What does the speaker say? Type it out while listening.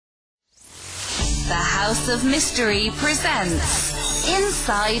House of Mystery presents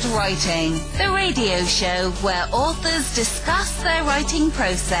Inside Writing, the radio show where authors discuss their writing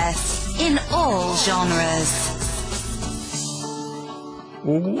process in all genres.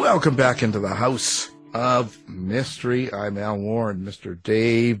 Welcome back into the House of Mystery. I'm Al Warren, Mr.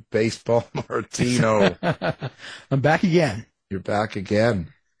 Dave Baseball Martino. I'm back again. You're back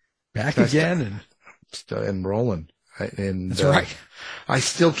again. And rolling. That's right. I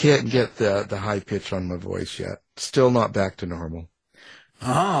still can't get the high pitch on my voice yet. Still not back to normal.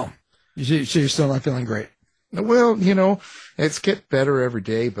 Oh. So you're still not feeling great? Well, it's get better every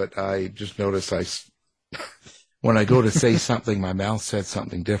day, but I just notice when I go to say something, my mouth said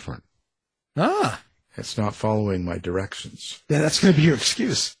something different. Ah. It's not following my directions. Yeah, that's going to be your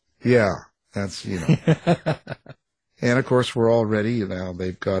excuse. Yeah, that's, And, of course, we're all ready now.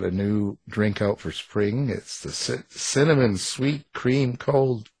 They've got a new drink out for spring. It's the cinnamon sweet cream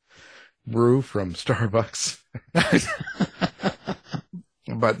cold brew from Starbucks.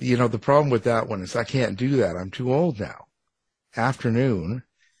 But, the problem with that one is I can't do that. I'm too old now. Afternoon.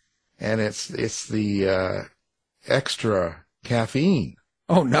 And it's the extra caffeine.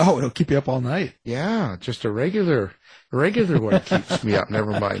 Oh, no. It'll keep you up all night. Yeah, just a regular one keeps me up.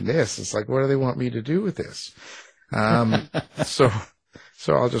 Never mind this. It's like, what do they want me to do with this? So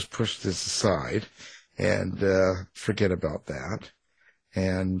I'll just push this aside and forget about that.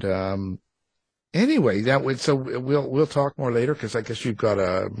 And anyway, so we'll talk more later because I guess you've got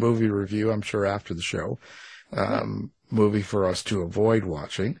a movie review, I'm sure, after the show. Movie for us to avoid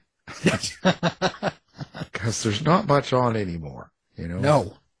watching because there's not much on anymore.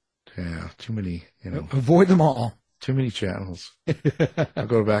 No. Yeah, too many. Avoid them all. Too many channels. I'll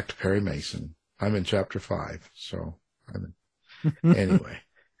go back to Perry Mason. I'm in chapter 5, so anyway.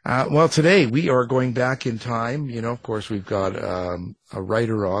 Well, today we are going back in time. Of course, we've got a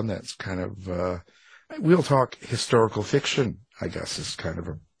writer on that's kind of, we'll talk historical fiction, I guess, is kind of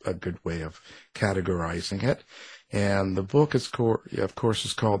a good way of categorizing it. And the book, of course,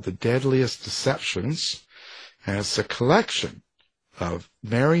 is called The Deadliest Deceptions, and it's a collection of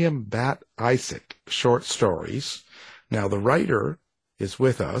Miriam Bat Isaac short stories. Now, the writer is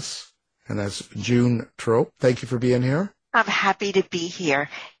with us. And that's June Trop. Thank you for being here. I'm happy to be here.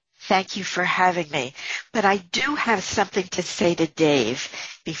 Thank you for having me. But I do have something to say to Dave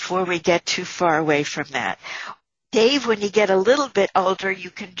before we get too far away from that. Dave, when you get a little bit older, you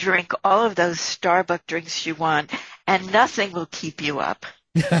can drink all of those Starbucks drinks you want, and nothing will keep you up.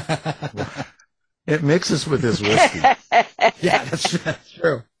 It mixes with his whiskey. Yeah, that's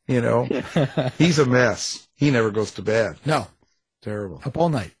true. He's a mess. He never goes to bed. No. Terrible. Up all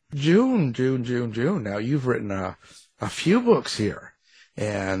night. June. Now, you've written a few books here,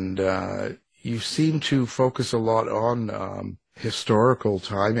 and you seem to focus a lot on historical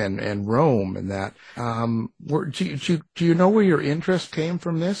time and Rome and that. Do you know where your interest came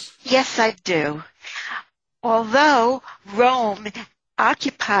from this? Yes, I do. Although Rome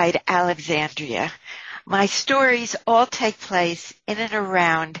occupied Alexandria, my stories all take place in and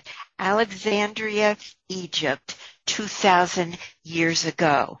around Alexandria, Egypt, 2,000 years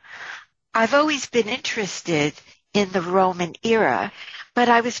ago. I've always been interested in the Roman era, but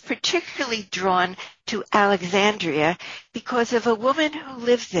I was particularly drawn to Alexandria because of a woman who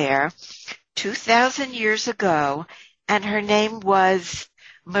lived there 2,000 years ago, and her name was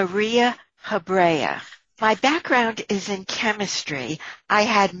Maria Hebrea. My background is in chemistry. I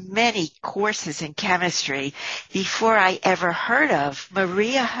had many courses in chemistry before I ever heard of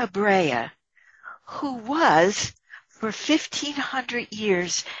Maria Hebrea, who was, for 1,500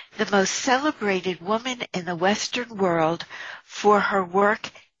 years, the most celebrated woman in the Western world for her work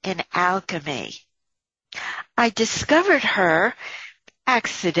in alchemy. I discovered her,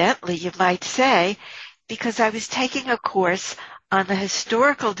 accidentally you might say, because I was taking a course on the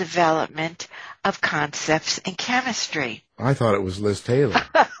historical development of concepts in chemistry. I thought it was Liz Taylor.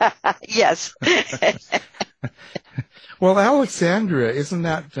 Yes. Well, Alexandria, isn't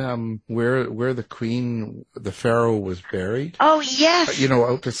that where the queen, the pharaoh, was buried? Oh, yes.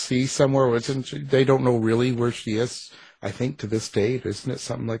 Out to sea somewhere. They don't know really where she is, I think, to this date. Isn't it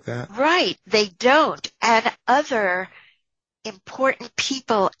something like that? Right. They don't. And other important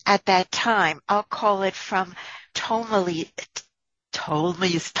people at that time, I'll call it from Ptolemy's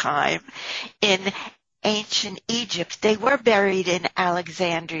time, in ancient Egypt, they were buried in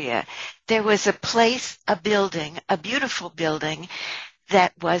Alexandria. There was a place, a building, a beautiful building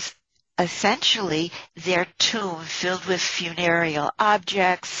that was essentially their tomb filled with funereal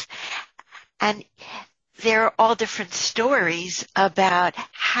objects. And there are all different stories about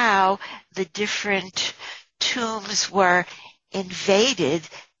how the different tombs were invaded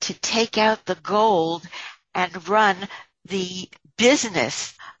to take out the gold and run the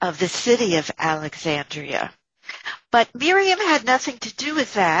business of the city of Alexandria. But Miriam had nothing to do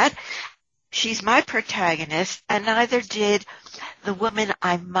with that. She's my protagonist, and neither did the woman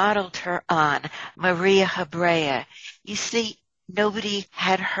I modeled her on, Maria Hebrea. You see, nobody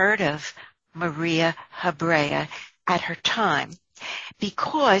had heard of Maria Hebrea at her time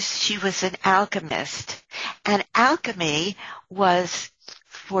because she was an alchemist, and alchemy was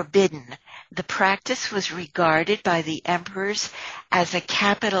forbidden. The practice was regarded by the emperors as a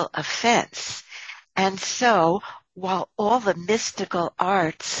capital offense. And so, while all the mystical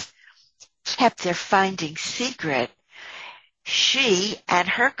arts kept their findings secret, she and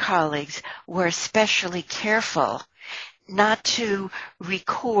her colleagues were especially careful not to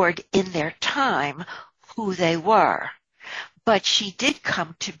record in their time who they were. But she did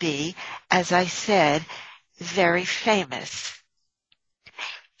come to be, as I said, very famous.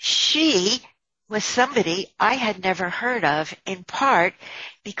 She was somebody I had never heard of, in part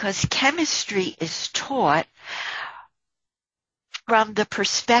because chemistry is taught from the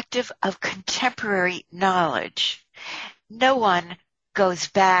perspective of contemporary knowledge. No one goes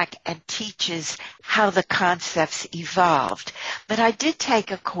back and teaches how the concepts evolved. But I did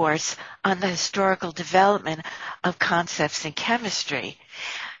take a course on the historical development of concepts in chemistry.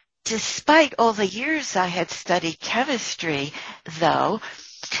 Despite all the years I had studied chemistry, though,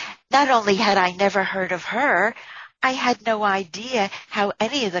 not only had I never heard of her, I had no idea how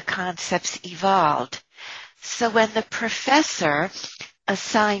any of the concepts evolved. So when the professor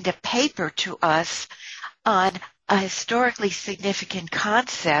assigned a paper to us on a historically significant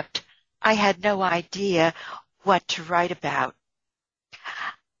concept, I had no idea what to write about.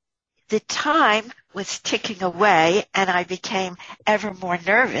 The time was ticking away, and I became ever more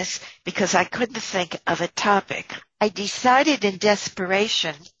nervous because I couldn't think of a topic. I decided in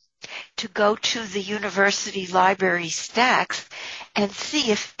desperation to go to the university library stacks and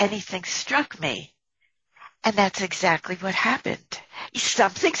see if anything struck me. And that's exactly what happened.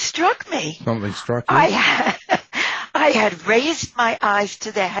 Something struck me. Something struck you? I had raised my eyes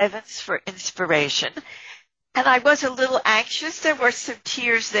to the heavens for inspiration, and I was a little anxious. There were some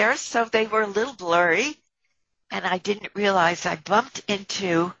tears there, so they were a little blurry, and I didn't realize I bumped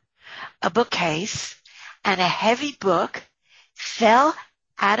into a bookcase, and a heavy book fell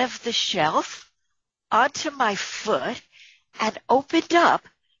out of the shelf onto my foot and opened up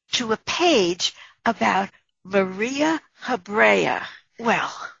to a page about Maria Hebrea.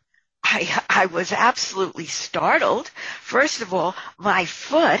 Well, I was absolutely startled. First of all, my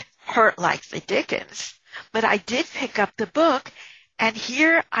foot hurt like the dickens, but I did pick up the book, and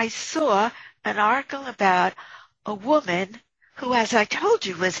here I saw an article about a woman who, as I told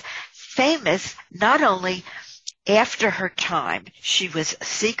you, was famous not only after her time, she was a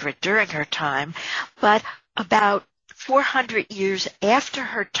secret during her time, but about 400 years after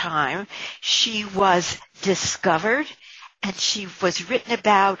her time, she was discovered, and she was written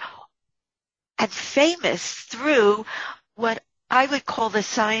about and famous through what I would call the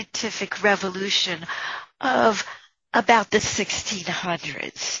scientific revolution of about the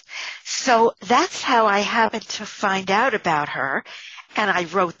 1600s. So that's how I happened to find out about her, and I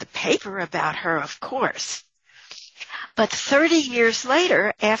wrote the paper about her, of course. But 30 years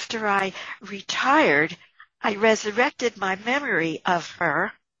later, after I retired, I resurrected my memory of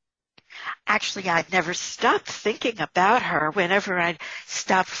her. Actually, I'd never stopped thinking about her. Whenever I'd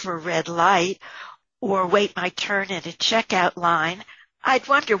stop for a red light or wait my turn in a checkout line, I'd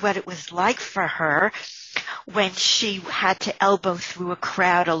wonder what it was like for her when she had to elbow through a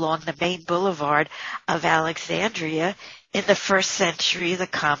crowd along the main boulevard of Alexandria in the first century of the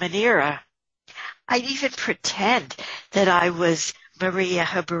Common Era. I'd even pretend that I was Maria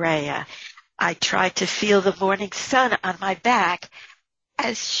Hebrea. I tried to feel the morning sun on my back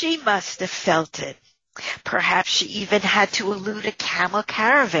as she must have felt it. Perhaps she even had to elude a camel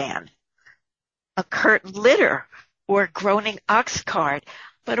caravan, a curtain litter, or a groaning ox cart,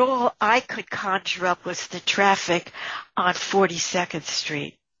 but all I could conjure up was the traffic on 42nd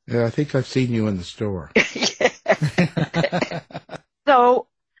Street. Yeah, I think I've seen you in the store. So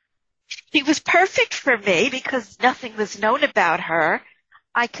she was perfect for me because nothing was known about her.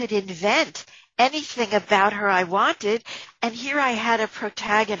 I could invent anything about her I wanted, and here I had a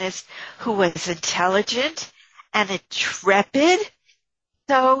protagonist who was intelligent and intrepid.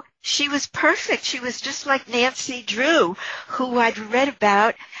 So she was perfect. She was just like Nancy Drew, who I'd read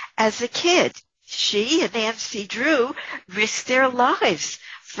about as a kid. She and Nancy Drew risked their lives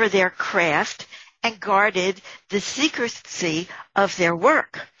for their craft and guarded the secrecy of their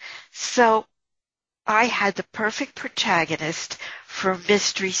work. So I had the perfect protagonist for a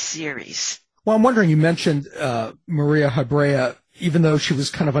mystery series. Well, I'm wondering, you mentioned Maria Hebrea. Even though she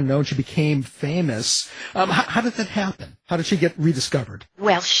was kind of unknown, she became famous. How did that happen? How did she get rediscovered?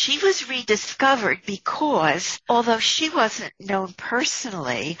 Well, she was rediscovered because, although she wasn't known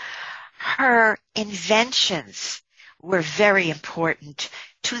personally, her inventions were very important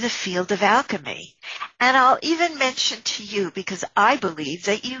to the field of alchemy. And I'll even mention to you, because I believe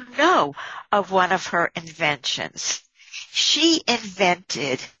that you know of one of her inventions. She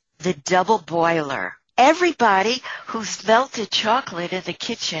invented the double boiler. Everybody who's melted chocolate in the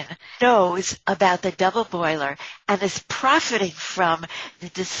kitchen knows about the double boiler and is profiting from the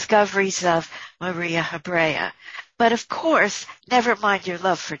discoveries of Maria Hebrea. But of course, never mind your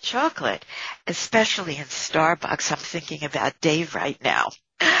love for chocolate, especially in Starbucks. I'm thinking about Dave right now.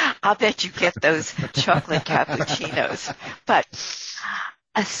 I'll bet you get those chocolate cappuccinos. But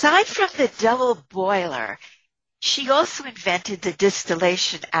aside from the double boiler, she also invented the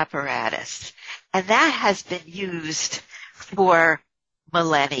distillation apparatus, and that has been used for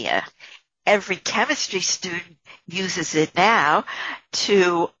millennia. Every chemistry student uses it now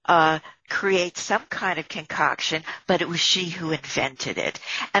to create some kind of concoction, but it was she who invented it.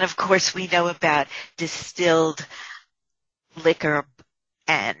 And of course, we know about distilled liquor,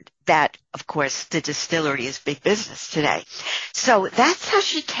 and that, of course, the distillery is big business today. So that's how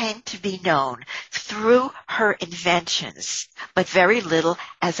she came to be known, through her inventions. But very little,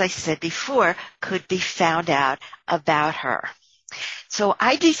 as I said before, could be found out about her. So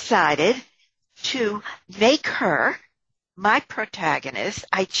I decided to make her my protagonist.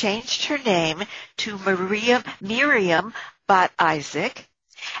 I changed her name to Miriam Bat Isaac,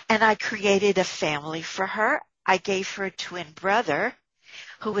 and I created a family for her. I gave her a twin brother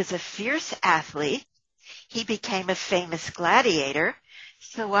who was a fierce athlete. He became a famous gladiator,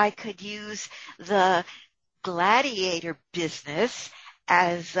 so I could use the gladiator business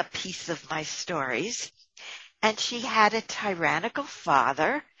as a piece of my stories. And she had a tyrannical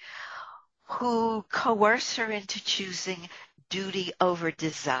father who coerced her into choosing duty over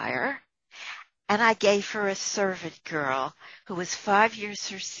desire. And I gave her a servant girl who was 5 years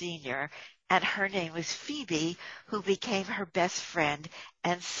her senior, and her name was Phoebe, who became her best friend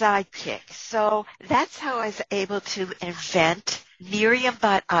and sidekick. So that's how I was able to invent Miriam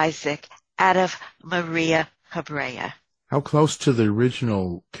Bat Isaac out of Maria Hebrea. How close to the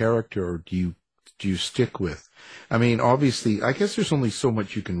original character do you stick with? I mean, obviously, I guess there's only so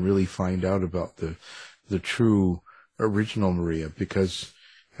much you can really find out about the true original Maria, because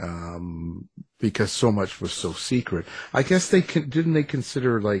so much was so secret. I guess didn't they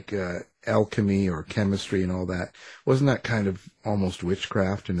consider like alchemy or chemistry and all that? Wasn't that kind of almost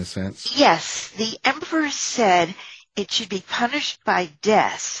witchcraft in a sense? Yes, the emperor said it should be punished by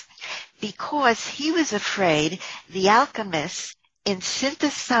death because he was afraid the alchemists, in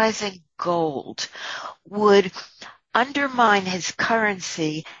synthesizing gold, would undermine his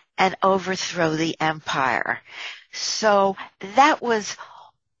currency and overthrow the empire. So that was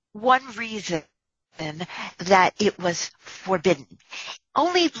one reason that it was forbidden.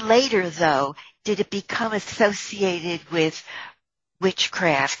 Only later, though, did it become associated with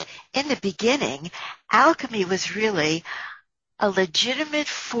witchcraft. In the beginning, alchemy was really a legitimate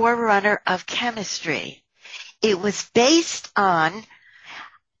forerunner of chemistry. It was based on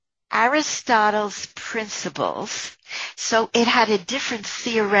Aristotle's principles, so it had a different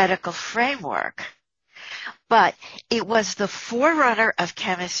theoretical framework. But it was the forerunner of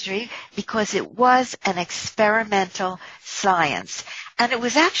chemistry because it was an experimental science. And it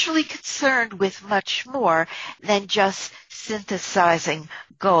was actually concerned with much more than just synthesizing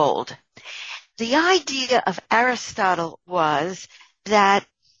gold. The idea of Aristotle was that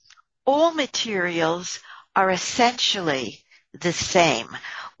all materials are essentially the same,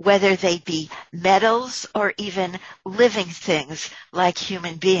 whether they be metals or even living things like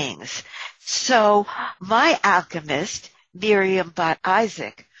human beings. So my alchemist, Miriam Bat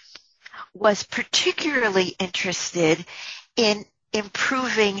Isaac, was particularly interested in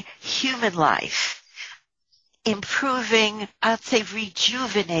improving human life,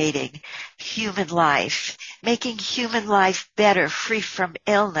 rejuvenating human life, making human life better, free from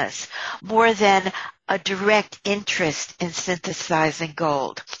illness, more than a direct interest in synthesizing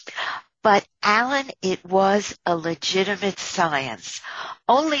gold. But Alan, it was a legitimate science.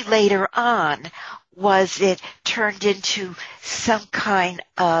 Only later on was it turned into some kind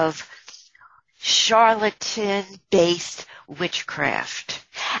of charlatan-based witchcraft.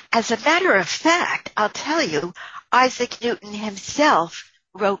 As a matter of fact, I'll tell you, Isaac Newton himself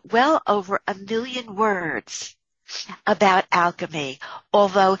wrote well over 1 million words about alchemy,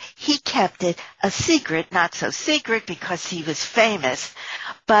 although he kept it a secret, not so secret because he was famous.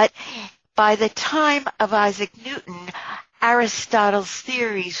 But by the time of Isaac Newton, Aristotle's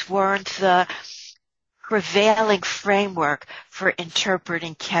theories weren't the prevailing framework for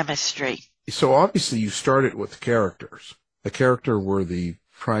interpreting chemistry. So obviously you started with characters. The character were the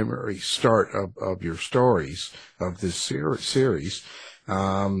primary start of your stories of this series.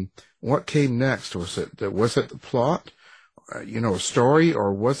 What came next? Was it the plot, a story,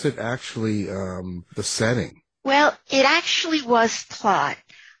 or was it actually the setting? Well, it actually was plot.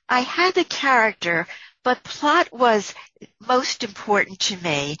 I had the character, but plot was most important to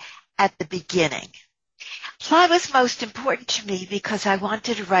me at the beginning. Plot was most important to me because I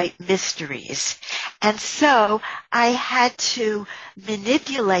wanted to write mysteries. And so I had to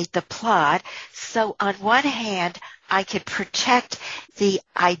manipulate the plot so on one hand I could protect the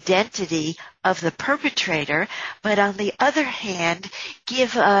identity of the perpetrator, but on the other hand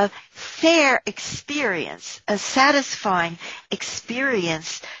give a fair experience, a satisfying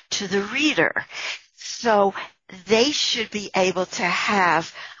experience to the reader. So they should be able to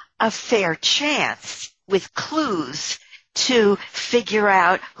have a fair chance with clues to figure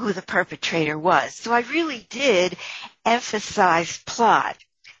out who the perpetrator was. So I really did emphasize plot.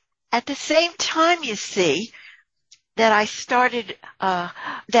 At the same time, you see, that I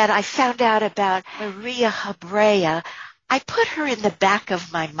found out about Maria Hebrea, I put her in the back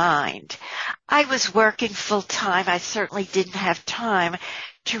of my mind. I was working full time. I certainly didn't have time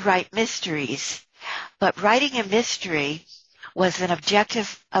to write mysteries. But writing a mystery was an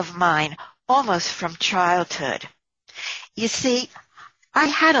objective of mine almost from childhood. You see, I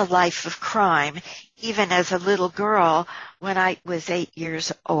had a life of crime even as a little girl when I was 8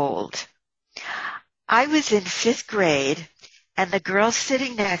 years old. I was in 5th grade, and the girl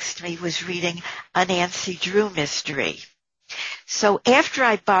sitting next to me was reading a Nancy Drew mystery. So after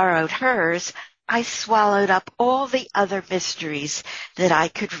I borrowed hers, I swallowed up all the other mysteries that I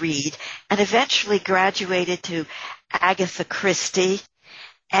could read and eventually graduated to Agatha Christie,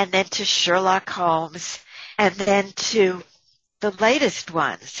 and then to Sherlock Holmes, and then to the latest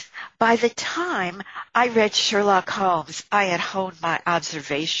ones. By the time I read Sherlock Holmes, I had honed my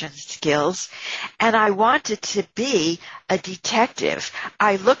observation skills, and I wanted to be a detective.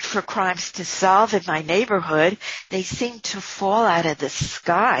 I looked for crimes to solve in my neighborhood. They seemed to fall out of the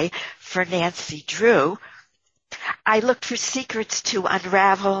sky for Nancy Drew. I looked for secrets to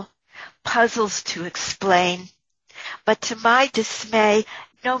unravel, puzzles to explain. But to my dismay,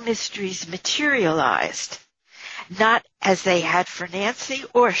 no mysteries materialized, not as they had for Nancy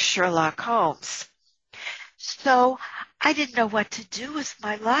or Sherlock Holmes. So I didn't know what to do with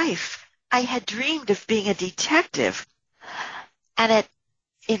my life. I had dreamed of being a detective. And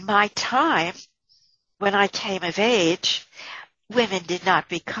in my time, when I came of age, women did not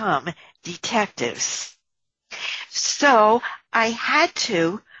become detectives. So I had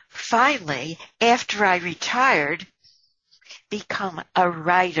to finally, after I retired, become a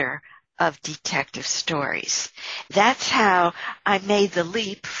writer of detective stories. That's how I made the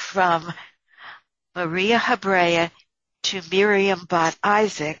leap from Maria Hebrea to Miriam Bott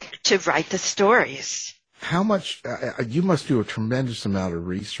Isaac to write the stories. How much, you must do a tremendous amount of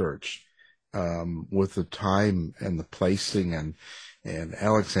research with the time and the placing and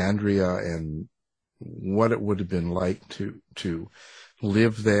Alexandria and what it would have been like to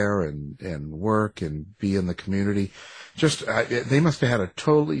live there and work and be in the community. Just they must have had a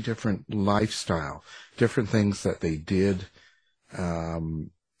totally different lifestyle, different things that they did.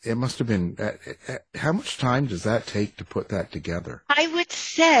 It must have been, how much time does that take to put that together? I would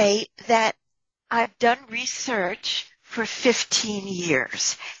say that I've done research for 15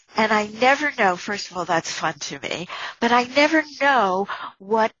 years. And I never know, first of all, that's fun to me, but I never know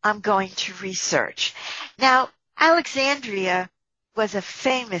what I'm going to research. Now, Alexandria was a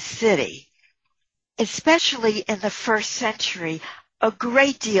famous city, especially in the 1st century, a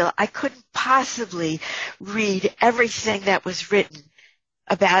great deal. I couldn't possibly read everything that was written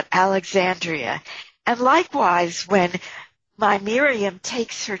about Alexandria. And likewise, when my Miriam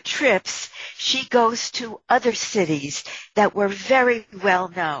takes her trips, she goes to other cities that were very well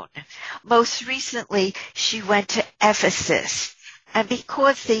known. Most recently, she went to Ephesus. And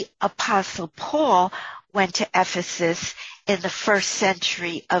because the Apostle Paul went to Ephesus in the 1st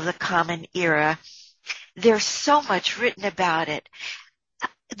century of the Common Era, there's so much written about it.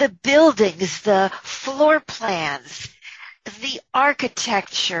 The buildings, the floor plans, the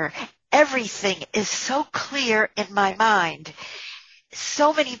architecture, everything is so clear in my mind.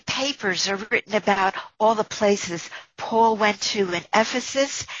 So many papers are written about all the places Paul went to in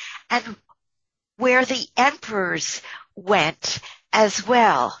Ephesus and where the emperors went as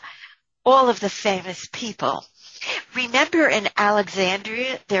well, all of the famous people. Remember in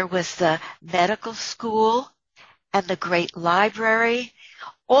Alexandria, there was the medical school and the great library.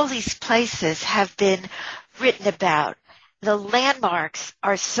 All these places have been written about. The landmarks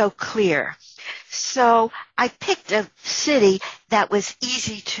are so clear. So I picked a city that was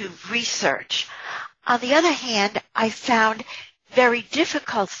easy to research. On the other hand, I found very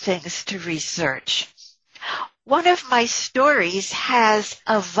difficult things to research. One of my stories has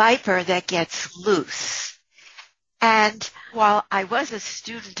a viper that gets loose. And while I was a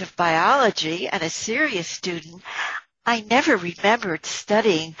student of biology and a serious student, I never remembered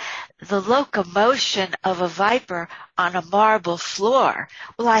studying the locomotion of a viper on a marble floor.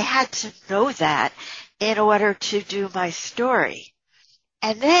 Well, I had to know that in order to do my story.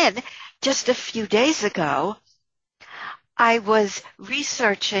 And then, just a few days ago, I was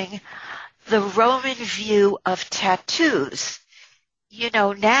researching the Roman view of tattoos. You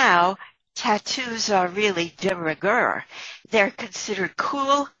know, now tattoos are really de rigueur. They're considered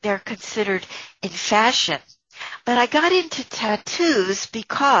cool. They're considered in fashion. But I got into tattoos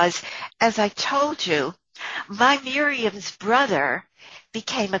because, as I told you, my Miriam's brother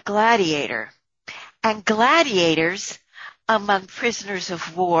became a gladiator. And gladiators, among prisoners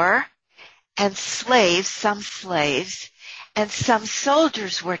of war and slaves, some slaves, and some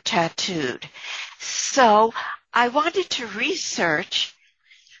soldiers were tattooed. So I wanted to research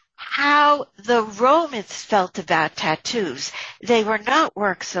how the Romans felt about tattoos. They were not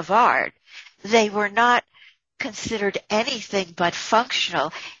works of art. They were not considered anything but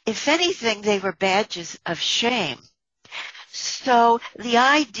functional. If anything, they were badges of shame. So the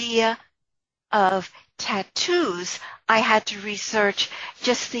idea of tattoos I had to research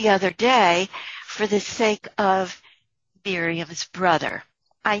just the other day for the sake of Miriam's brother.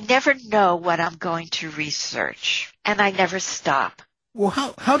 I never know what I'm going to research, and I never stop.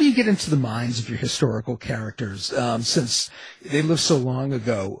 Well, how do you get into the minds of your historical characters, since they lived so long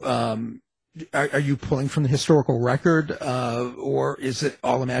ago? Are you pulling from the historical record, or is it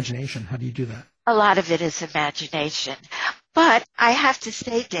all imagination? How do you do that? A lot of it is imagination. But I have to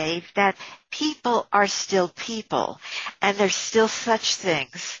say, Dave, that people are still people, and there's still such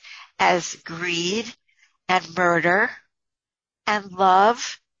things as greed and murder and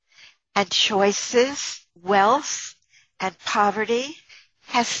love and choices, wealth and poverty,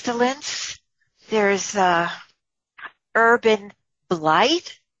 pestilence. There's urban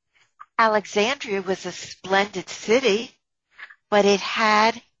blight. Alexandria was a splendid city, but it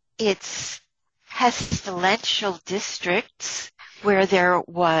had its pestilential districts where there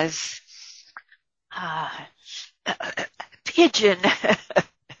was pigeon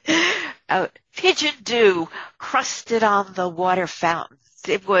dew crusted on the water fountains.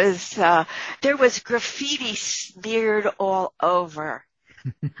 It was there was graffiti smeared all over.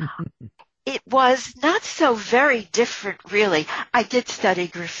 It was not so very different, really. I did study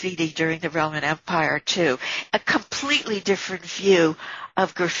graffiti during the Roman Empire, too. A completely different view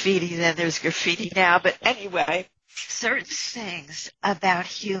of graffiti than there's graffiti now. But anyway, certain things about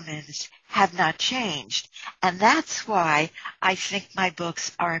humans have not changed. And that's why I think my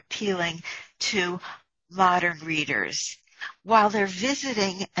books are appealing to modern readers. While they're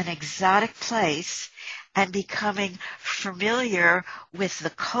visiting an exotic place and becoming familiar with the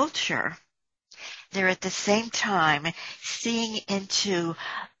culture, they're at the same time seeing into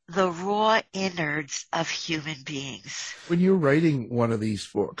the raw innards of human beings. When you're writing one of these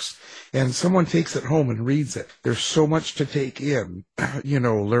books and someone takes it home and reads it, there's so much to take in,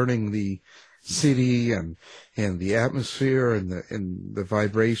 learning the city and the atmosphere and the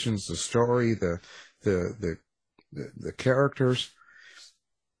vibrations, the story, the characters.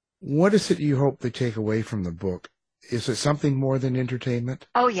 What is it you hope they take away from the book? Is it something more than entertainment?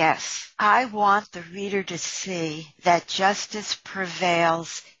 Oh, yes. I want the reader to see that justice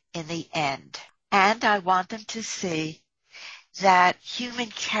prevails in the end. And I want them to see that human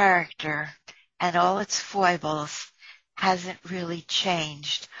character and all its foibles hasn't really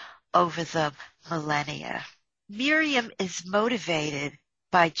changed over the millennia. Miriam is motivated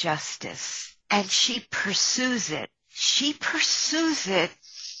by justice, and she pursues it. She pursues it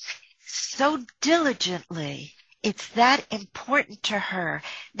so diligently. It's that important to her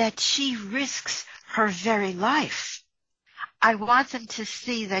that she risks her very life. I want them to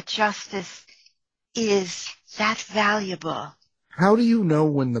see that justice is that valuable. How do you know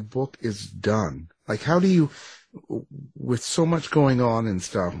when the book is done? Like, how do you, with so much going on and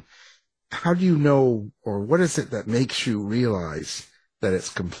stuff, how do you know, or what is it that makes you realize that it's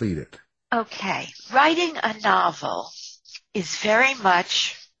completed? Okay, writing a novel is very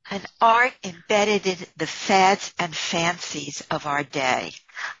much an art embedded in the fads and fancies of our day.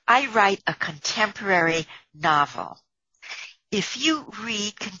 I write a contemporary novel. If you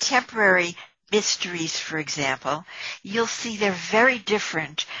read contemporary mysteries, for example, you'll see they're very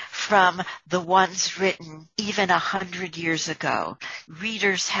different from the ones written even 100 years ago.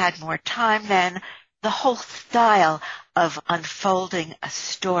 Readers had more time then. The whole style of unfolding a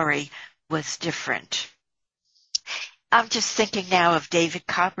story was different. I'm just thinking now of David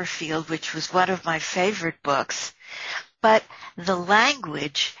Copperfield, which was one of my favorite books. But the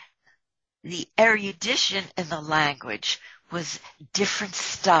language, the erudition in the language was different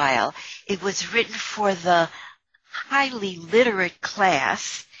style. It was written for the highly literate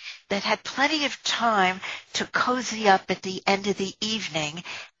class that had plenty of time to cozy up at the end of the evening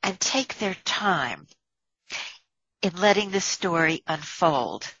and take their time in letting the story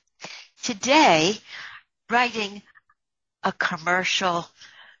unfold. Today, writing a commercial,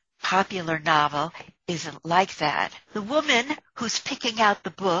 popular novel isn't like that. The woman who's picking out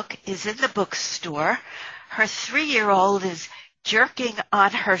the book is in the bookstore. Her 3-year-old is jerking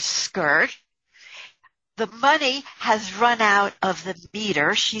on her skirt. The money has run out of the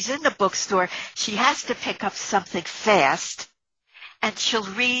meter. She's in the bookstore. She has to pick up something fast, and she'll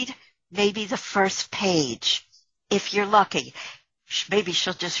read maybe the first page. If you're lucky, maybe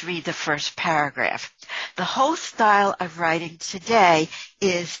she'll just read the first paragraph. The whole style of writing today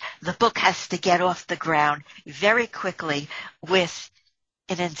is the book has to get off the ground very quickly with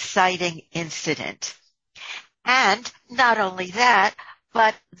an inciting incident. And not only that,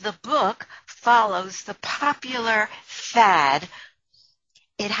 but the book follows the popular fad.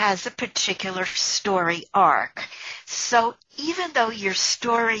 It has a particular story arc. So even though your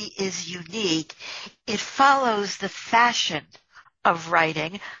story is unique, it follows the fashion of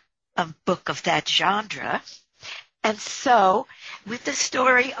writing a book of that genre. And so with the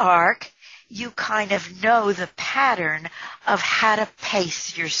story arc, you kind of know the pattern of how to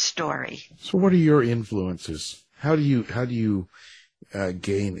pace your story. So what are your influences? How do you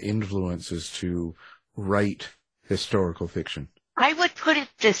gain influences to write historical fiction? I would put it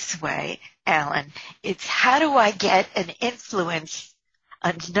this way, Alan. It's how do I get an influence,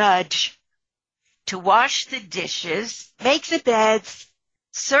 a nudge, to wash the dishes, make the beds,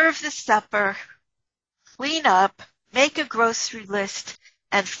 serve the supper, clean up, make a grocery list,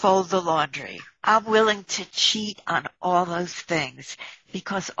 and fold the laundry. I'm willing to cheat on all those things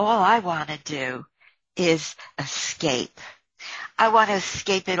because all I want to do is escape. I want to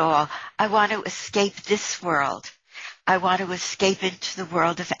escape it all. I want to escape this world. I want to escape into the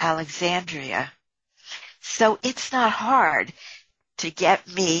world of Alexandria. So it's not hard to get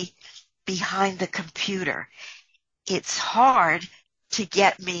me behind the computer. It's hard to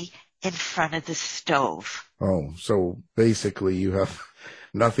get me in front of the stove. Oh, so basically you have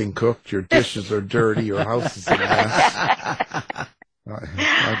nothing cooked, your dishes are dirty, your house is a mess.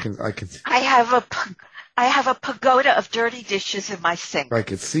 I can. I have a pagoda of dirty dishes in my sink. I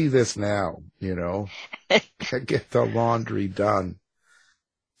could see this now, Get the laundry done.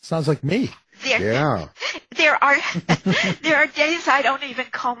 Sounds like me. Yeah. There are days I don't even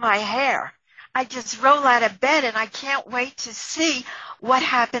comb my hair. I just roll out of bed and I can't wait to see what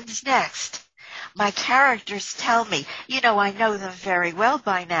happens next. My characters tell me, I know them very well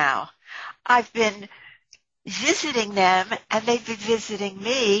by now. I've been visiting them and they've been visiting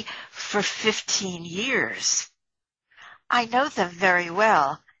me for 15 years. I know them very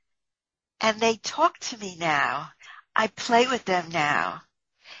well and they talk to me now. I play with them now.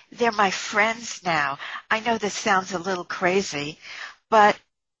 They're my friends now. I know this sounds a little crazy, but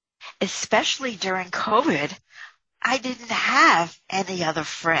especially during COVID, I didn't have any other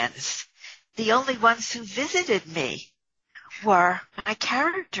friends. The only ones who visited me were my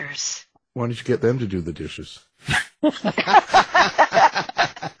characters. Why don't you get them to do the dishes?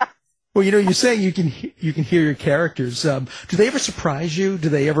 Well, you're saying you can hear your characters. Do they ever surprise you? Do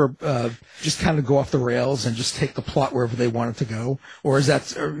they ever just kind of go off the rails and just take the plot wherever they want it to go? Or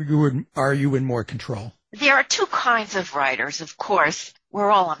are you in more control? There are two kinds of writers, of course. We're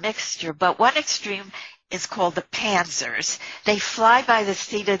all a mixture, but one extreme is called the pantsers. They fly by the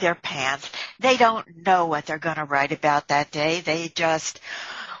seat of their pants. They don't know what they're going to write about that day. They just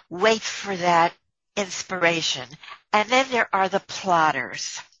wait for that inspiration. And then there are the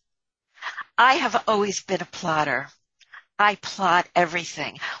plotters. I have always been a plotter. I plot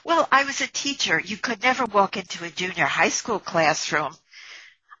everything. Well, I was a teacher. You could never walk into a junior high school classroom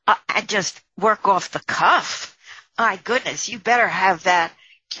and just work off the cuff. My goodness, you better have that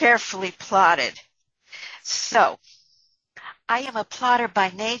carefully plotted. So I am a plotter by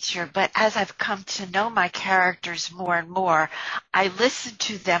nature, but as I've come to know my characters more and more, I listen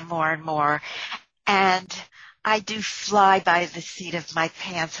to them more and more, and I do fly by the seat of my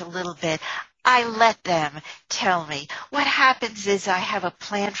pants a little bit. I let them tell me. What happens is I have a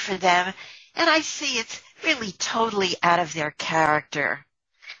plan for them, and I see it's really totally out of their character.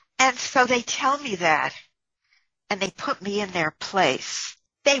 And so they tell me that, and they put me in their place.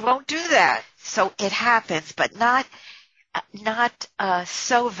 They won't do that. So it happens, but not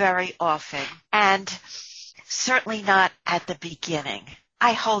so very often, and certainly not at the beginning.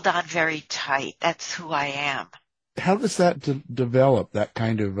 I hold on very tight. That's who I am. How does that develop, that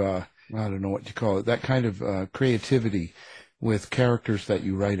kind of, I don't know what you call it, that kind of creativity with characters that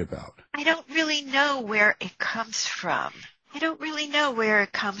you write about? I don't really know where it comes from.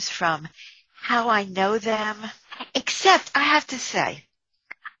 How I know them, except I have to say,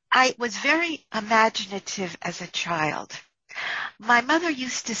 I was very imaginative as a child. My mother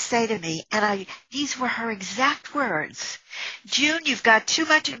used to say to me, and these were her exact words, "June, you've got too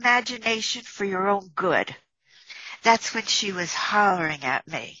much imagination for your own good." That's when she was hollering at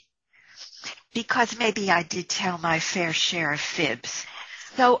me, because maybe I did tell my fair share of fibs.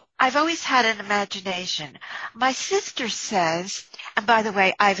 So I've always had an imagination. My sister says, and by the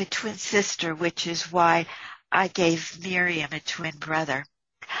way, I have a twin sister, which is why I gave Miriam a twin brother.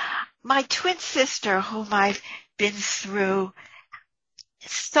 My twin sister, whom I've been through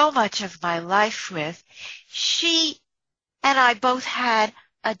so much of my life with, she and I both had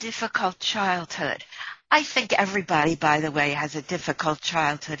a difficult childhood. I think everybody, by the way, has a difficult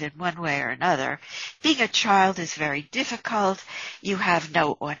childhood in one way or another. Being a child is very difficult. You have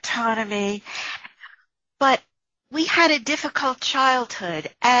no autonomy. But we had a difficult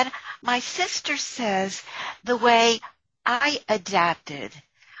childhood, and my sister says the way I adapted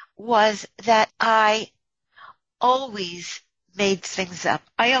was that I always made things up.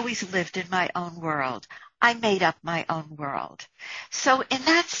 I always lived in my own world. I made up my own world. So in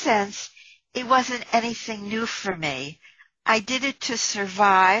that sense, it wasn't anything new for me. I did it to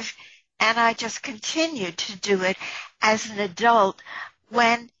survive, and I just continued to do it as an adult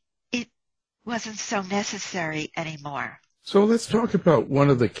when it wasn't so necessary anymore. So let's talk about one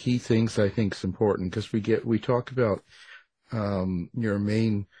of the key things I think is important, because we talk about your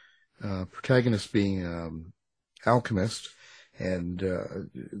main protagonist being alchemist, and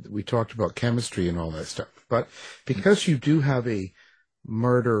we talked about chemistry and all that stuff. But because you do have a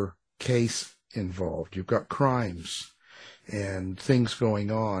murder case involved, you've got crimes and things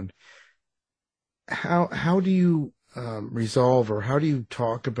going on, how do you resolve, or how do you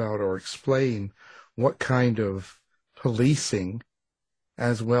talk about or explain what kind of policing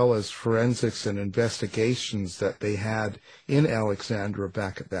as well as forensics and investigations that they had in Alexandria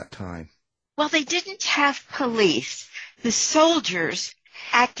back at that time? Well, they didn't have police. The soldiers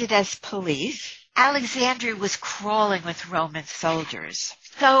acted as police. Alexandria was crawling with Roman soldiers.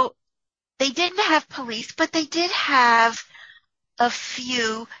 So they didn't have police, but they did have a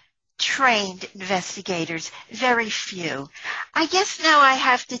few trained investigators, very few. I guess now I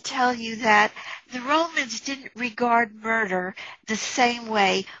have to tell you that the Romans didn't regard murder the same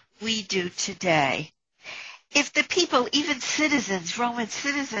way we do today. If the people, even citizens, Roman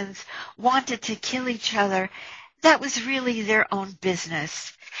citizens, wanted to kill each other, that was really their own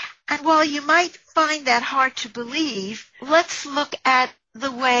business. And while you might find that hard to believe, let's look at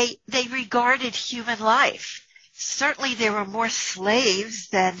the way they regarded human life. Certainly there were more slaves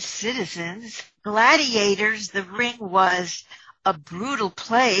than citizens. Gladiators, the ring was a brutal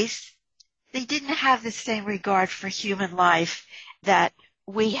place. They didn't have the same regard for human life that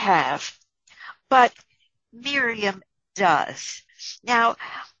we have. But Miriam does. Now,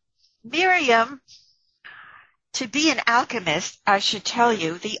 Miriam, to be an alchemist, I should tell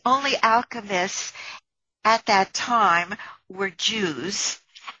you, the only alchemists at that time were Jews,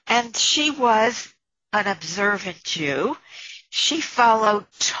 and she was an observant Jew. She followed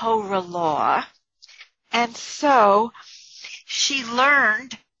Torah law, and so she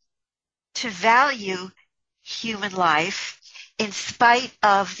learned to value human life in spite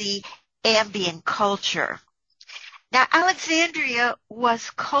of the ambient culture. Now, Alexandria was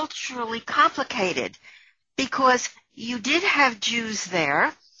culturally complicated because you did have Jews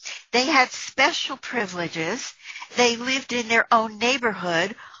there. They had special privileges. They lived in their own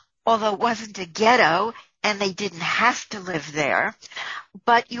neighborhood, although it wasn't a ghetto, and they didn't have to live there.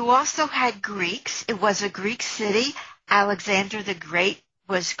 But you also had Greeks. It was a Greek city. Alexander the Great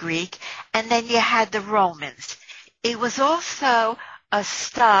was Greek. And then you had the Romans. It was also a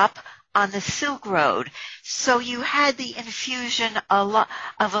stop on the Silk Road. So you had the infusion of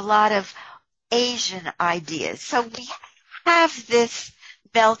a lot of Asian ideas. So we have this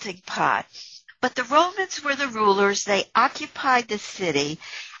melting pot. But the Romans were the rulers. They occupied the city,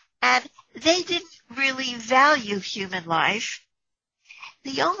 and they didn't really value human life.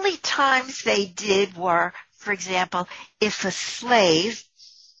 The only times they did were, for example, if a slave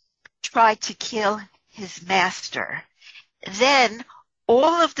tried to kill his master, then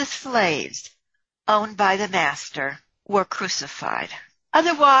all of the slaves owned by the master were crucified.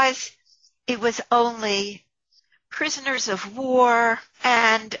 Otherwise, it was only prisoners of war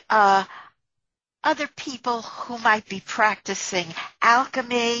and other people who might be practicing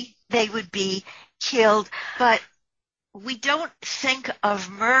alchemy. They would be killed. But we don't think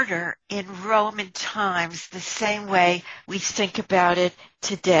of murder in Roman times the same way we think about it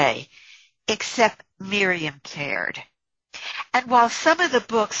today, except Miriam cared. And while some of the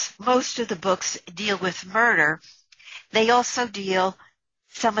books, most of the books deal with murder, they also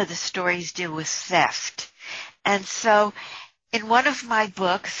some of the stories deal with theft. And so in one of my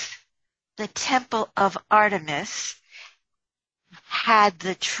books, the Temple of Artemis had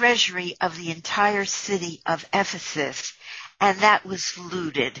the treasury of the entire city of Ephesus, and that was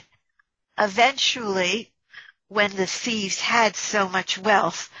looted. Eventually, when the thieves had so much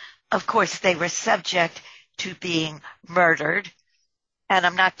wealth, of course they were subject to being murdered. And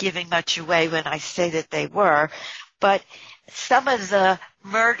I'm not giving much away when I say that they were, but some of the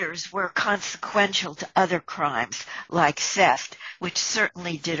murders were consequential to other crimes like theft, which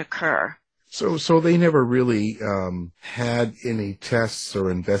certainly did occur. So they never really had any tests or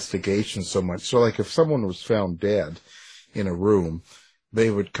investigations so much. So like if someone was found dead in a room, they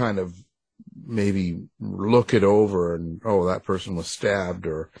would kind of maybe look it over and, oh, that person was stabbed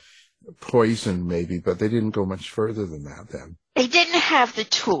or poisoned maybe, but they didn't go much further than that then. They didn't have the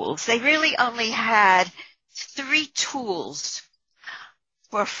tools. They really only had 3 tools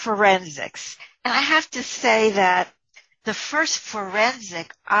for forensics. And I have to say that the first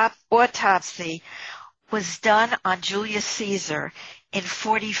forensic autopsy was done on Julius Caesar in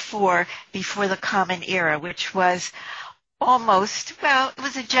 44 before the Common Era, which was it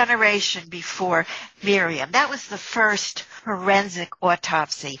was a generation before Miriam. That was the first forensic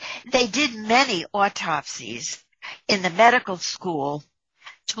autopsy. They did many autopsies in the medical school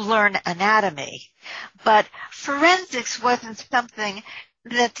to learn anatomy, but forensics wasn't something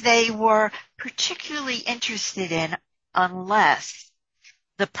that they were particularly interested in unless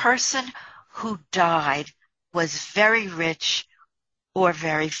the person who died was very rich or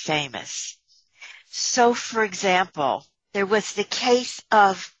very famous. So, for example, there was the case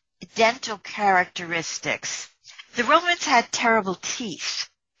of dental characteristics. The Romans had terrible teeth.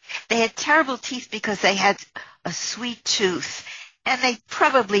 They had terrible teeth because they had a sweet tooth, and they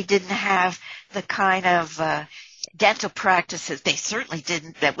probably didn't have the kind of dental practices, they certainly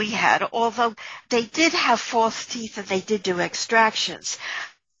didn't, that we had, although they did have false teeth and they did do extractions,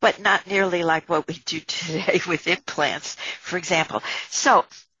 but not nearly like what we do today with implants, for example. So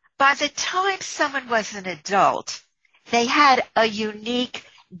by the time someone was an adult, they had a unique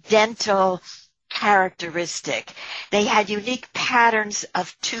dental characteristic. They had unique patterns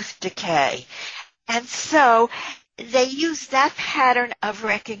of tooth decay. And so they used that pattern of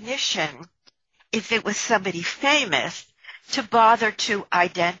recognition, if it was somebody famous, to bother to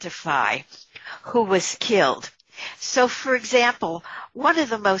identify who was killed. So, for example, one of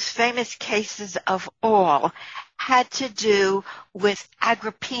the most famous cases of all had to do with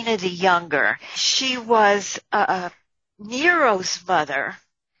Agrippina the Younger. She was Nero's mother,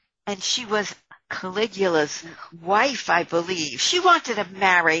 and she was Caligula's wife, I believe. She wanted to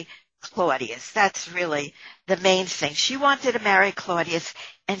marry Claudius. That's really the main thing. She wanted to marry Claudius,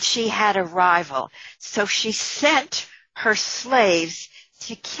 and she had a rival. So she sent her slaves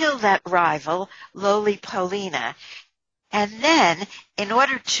to kill that rival, lowly Paulina. And then, in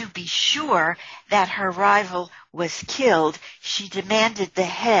order to be sure that her rival was killed, she demanded the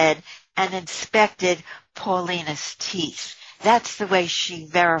head and inspected Paulina's teeth. That's the way she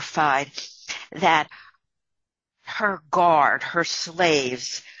verified that her guard, her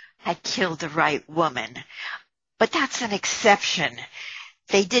slaves, had killed the right woman. But that's an exception.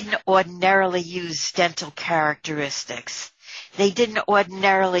 They didn't ordinarily use dental characteristics. They didn't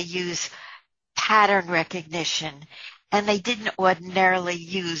ordinarily use pattern recognition. And they didn't ordinarily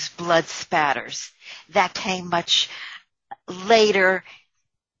use blood spatters. That came much later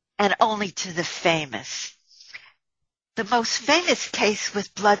and only to the famous. The most famous case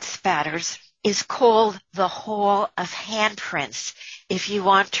with blood spatters is called the Hall of Handprints, if you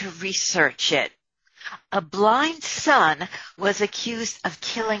want to research it. A blind son was accused of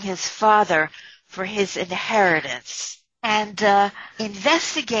killing his father for his inheritance. And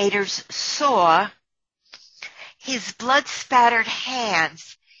investigators saw his blood-spattered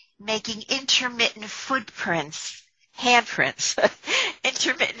hands making intermittent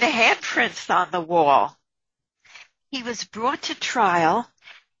intermittent handprints on the wall. He was brought to trial,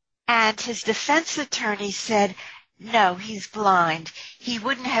 and his defense attorney said, no, he's blind. He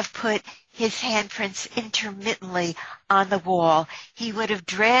wouldn't have put his handprints intermittently on the wall. He would have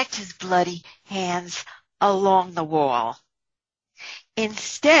dragged his bloody hands along the wall.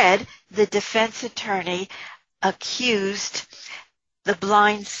 Instead, the defense attorney accused the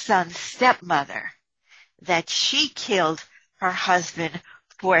blind son's stepmother that she killed her husband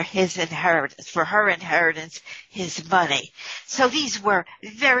for her inheritance, his money. So these were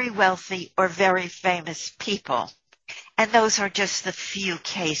very wealthy or very famous people. And those are just the few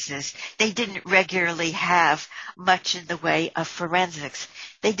cases. They didn't regularly have much in the way of forensics.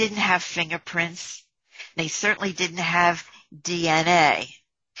 They didn't have fingerprints. They certainly didn't have DNA.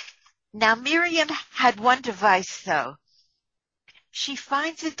 Now, Miriam had one device, though. She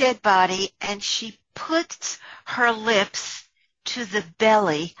finds a dead body and she puts her lips to the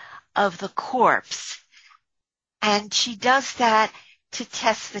belly of the corpse. And she does that to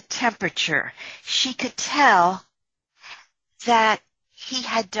test the temperature. She could tell that he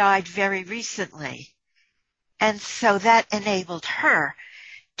had died very recently. And so that enabled her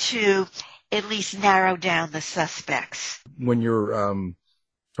to at least narrow down the suspects. When you're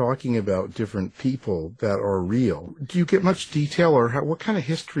talking about different people that are real, do you get much detail, or what kind of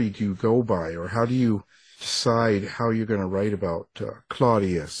history do you go by, or how do you decide how you're going to write about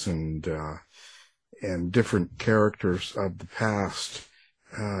Claudius and different characters of the past?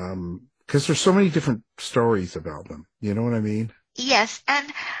 Because there's so many different stories about them. You know what I mean? Yes,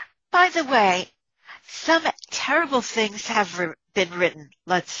 and by the way, some terrible things have been written,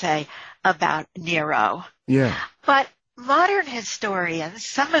 let's say, about Nero. Yeah. But modern historians,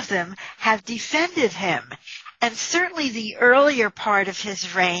 some of them have defended him. And certainly the earlier part of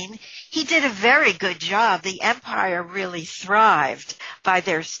his reign, he did a very good job. The empire really thrived by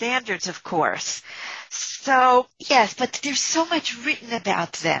their standards, of course. So, yes, but there's so much written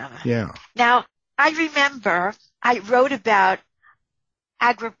about them. Yeah. Now, I remember I wrote about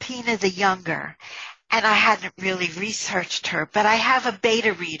Agrippina the Younger, and I hadn't really researched her, but I have a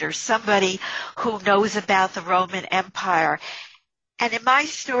beta reader, somebody who knows about the Roman Empire. And in my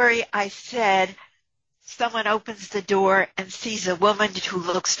story, I said, someone opens the door and sees a woman who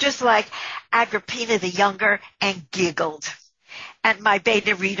looks just like Agrippina the Younger and giggled. And my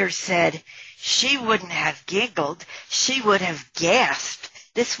beta reader said, she wouldn't have giggled, she would have gasped.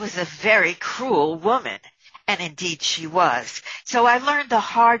 This was a very cruel woman. And indeed she was. So I learned the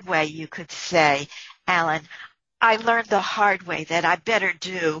hard way, you could say, Alan. I learned the hard way that I better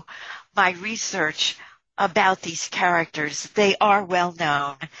do my research about these characters. They are well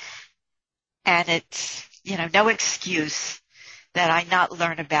known. And it's, no excuse that I not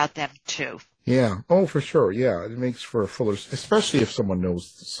learn about them too. Yeah. Oh, for sure. Yeah. It makes for a fuller, especially if someone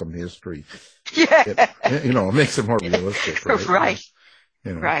knows some history. Yeah. It makes it more realistic. Right. Right.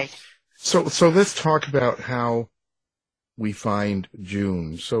 Right. So let's talk about how we find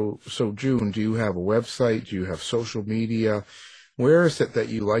June. So June, do you have a website? Do you have social media? Where is it that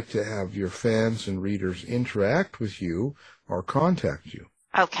you like to have your fans and readers interact with you or contact you?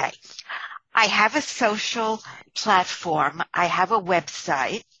 Okay. I have a social platform. I have a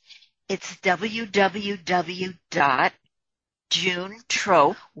website. It's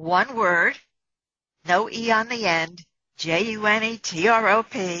www.JuneTrope, one word, no E on the end,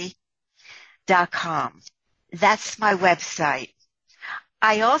 JUNETROP.com. That's my website.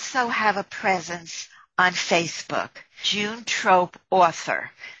 I also have a presence on Facebook, June Trope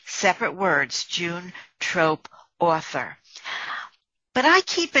Author. Separate words, June Trope Author. But I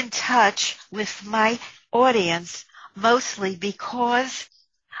keep in touch with my audience mostly because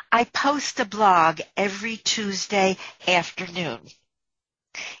I post a blog every Tuesday afternoon,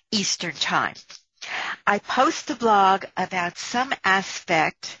 Eastern Time. I post a blog about some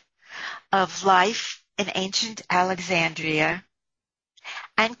aspect of life in ancient Alexandria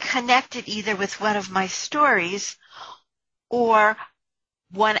and connect it either with one of my stories or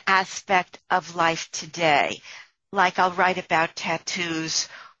one aspect of life today. Like I'll write about tattoos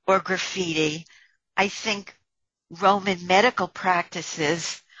or graffiti. I think Roman medical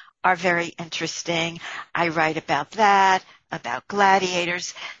practices are very interesting. I write about that, about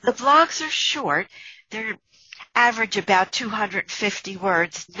gladiators. The blogs are short. They're average about 250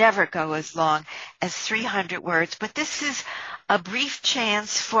 words, never go as long as 300 words. But this is a brief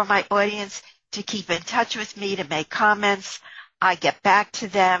chance for my audience to keep in touch with me, to make comments. I get back to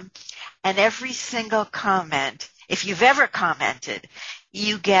them. And every single comment, if you've ever commented,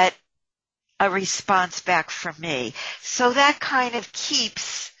 you get a response back from me. So that kind of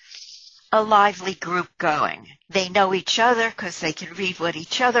keeps a lively group going. They know each other because they can read what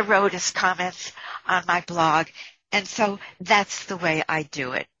each other wrote as comments on my blog. And so that's the way I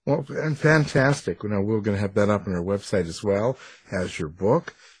do it. Well, and fantastic. We're going to have that up on our website as well as your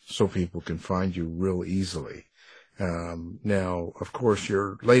book, so people can find you real easily. Now, of course,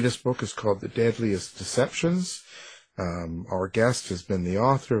 your latest book is called The Deadliest Deceptions. Our guest has been the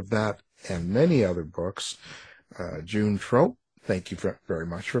author of that and many other books. June Trop, thank you very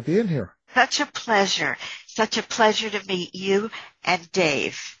much for being here. Such a pleasure. Such a pleasure to meet you and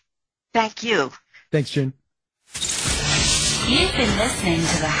Dave. Thank you. Thanks, June. You've been listening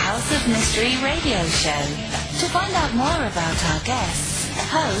to the House of Mystery radio show. To find out more about our guests,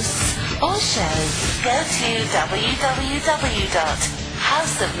 hosts, or shows, go to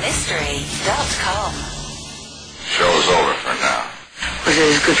www.houseofmystery.com. Show's over for now. Was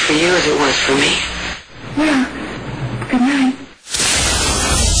it as good for you as it was for me? Well, good night.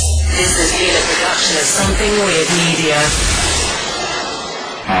 This has been a production of Something Weird Media.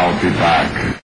 I'll be back.